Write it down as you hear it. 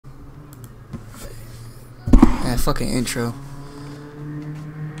Man, fucking intro.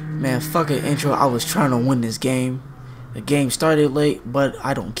 Man, fucking intro. I was trying to win this game. The game started late, but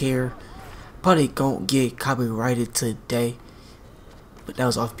I don't care. Probably gonna get copyrighted today. But that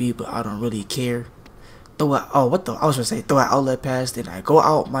was off beat, but I don't really care. Throw out, oh, what the? I was gonna say throw out outlet pass, then I go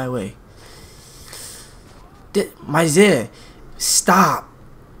out my way. My Zed, stop.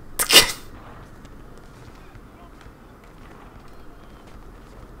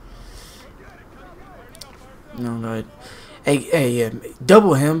 No, no. Hey, yeah,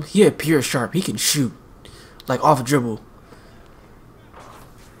 double him. He a pure sharp. He can shoot, like off dribble.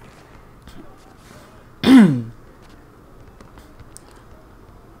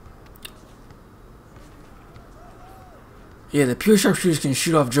 Yeah, the pure sharpshooters can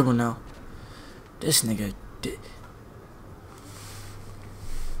shoot off dribble now. This nigga,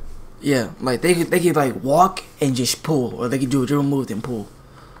 yeah, like they could like walk and just pull, or they could do a dribble move then pull.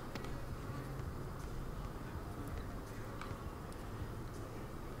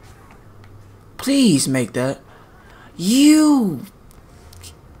 Please make that. You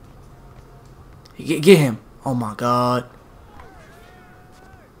get him. Oh my god.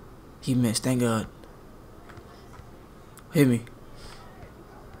 He missed. Thank God. Hit me.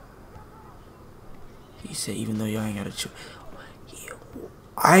 He said, even though y'all ain't got to choose.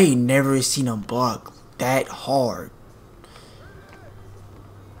 I ain't never seen him block that hard.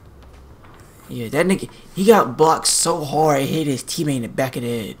 Yeah, that nigga, he got blocked so hard it hit his teammate in the back of the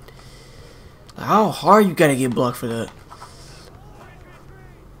head. Like, how hard you gotta get blocked for that?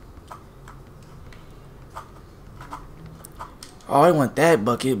 Oh, I want that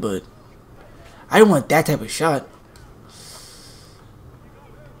bucket, but I don't want that type of shot.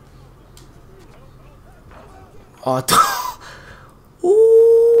 Oh,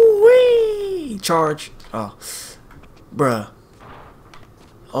 ooh-wee. Charge. Oh, bruh.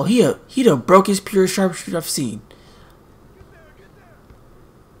 Oh, he the brokest pure sharpshooter I've seen.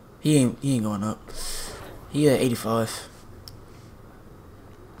 He ain't going up. He at 85.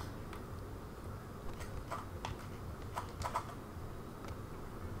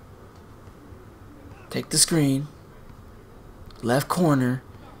 Take the screen. Left corner.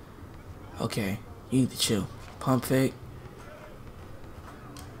 Okay, you need to chill. Pump fake.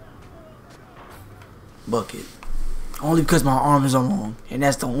 Bucket. Only because my arm is long, and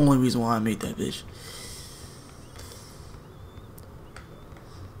that's the only reason why I made that bitch.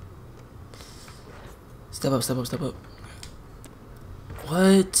 Step up, step up, step up.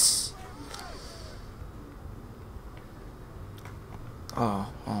 What? Oh,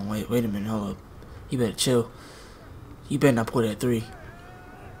 wait a minute, hold up. You better chill. You better not pull that 3.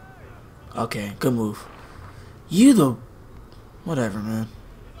 Okay, good move. You the... Whatever, man.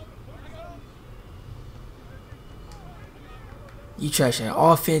 You trash at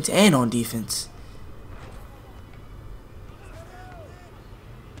offense and on defense.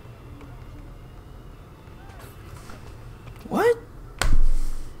 What?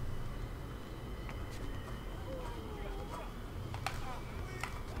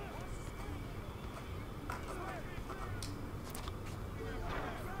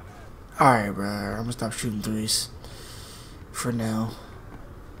 Alright, bro. I'm gonna stop shooting threes. For now.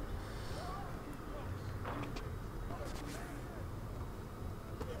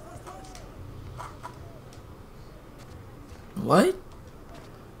 What?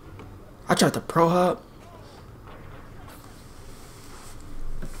 I tried to pro hop.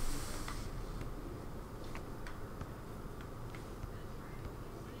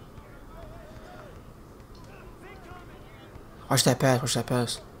 Watch that pass, watch that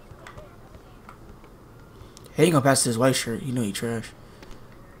pass. He ain't gonna pass to his white shirt. You know he trash.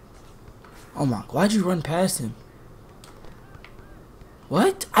 Oh my, why'd you run past him?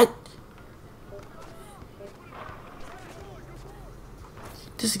 What?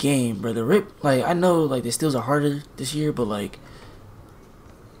 This game, bro, the rip, like, I know, like, the steals are harder this year, but, like,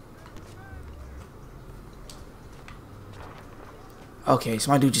 okay,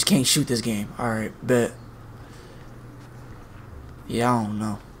 so my dude just can't shoot this game. Alright, bet. Yeah, I don't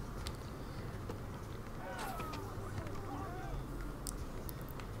know.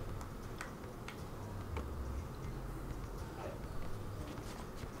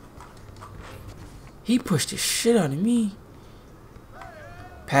 He pushed the shit out of me.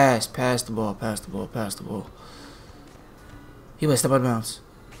 Pass the ball, pass the ball, pass the ball. He better step out of bounds.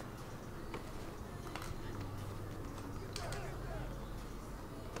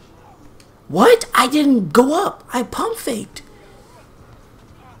 What? I didn't go up. I pump faked.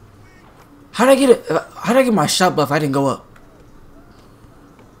 How'd I get my shot block if I didn't go up?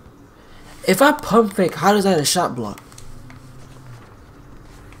 If I pump fake, how does that a shot block?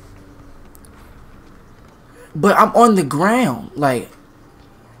 But I'm on the ground, like.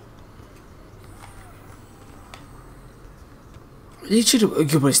 You should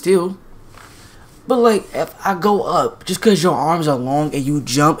have, but still. But like, if I go up, just because your arms are long and you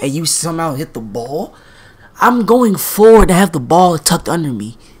jump and you somehow hit the ball, I'm going forward to have the ball tucked under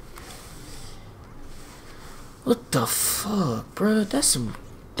me. What the fuck, bro? That's some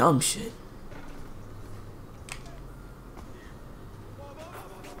dumb shit.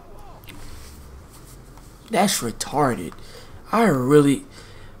 That's retarded. I really,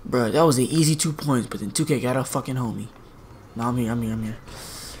 bro, that was an easy 2 points, but then 2K got a fucking homie. No, I'm here.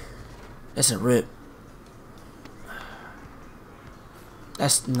 That's a rip.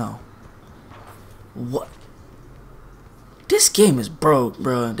 That's, no. What? This game is broke,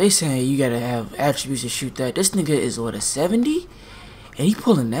 bro. They saying you gotta have attributes to shoot that. This nigga is, what, a 70? And he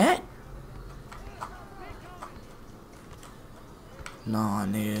pulling that? Nah,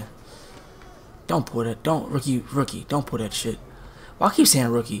 nigga. Don't pull that. Don't, rookie. Don't pull that shit. Well, I keep saying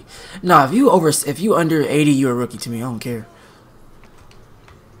rookie. Nah, if you under 80, you're a rookie to me. I don't care.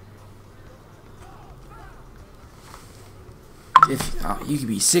 If you could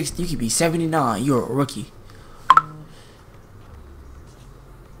be 60, you could be 79, you're a rookie.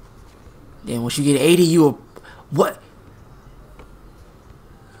 Then once you get 80, you a what?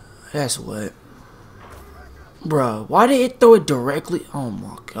 That's what. Bruh, why did it throw it directly? Oh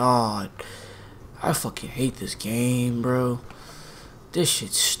my god. I fucking hate this game, bro. This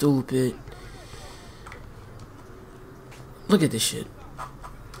shit's stupid. Look at this shit.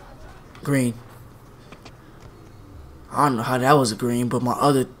 Green. I don't know how that was a green, but my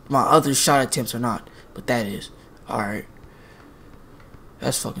other shot attempts are not. But that is. Alright.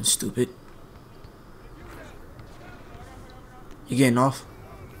 That's fucking stupid. You getting off?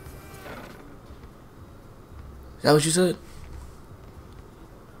 Is that what you said?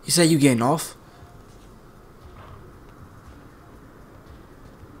 You said you getting off?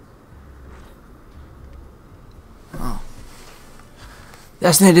 Oh.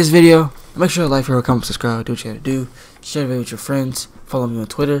 That's the end of this video. Make sure to like, favorite, comment, subscribe, do what you gotta do. Share the video with your friends. Follow me on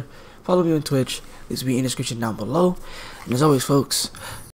Twitter. Follow me on Twitch. This will be in the description down below. And as always, folks,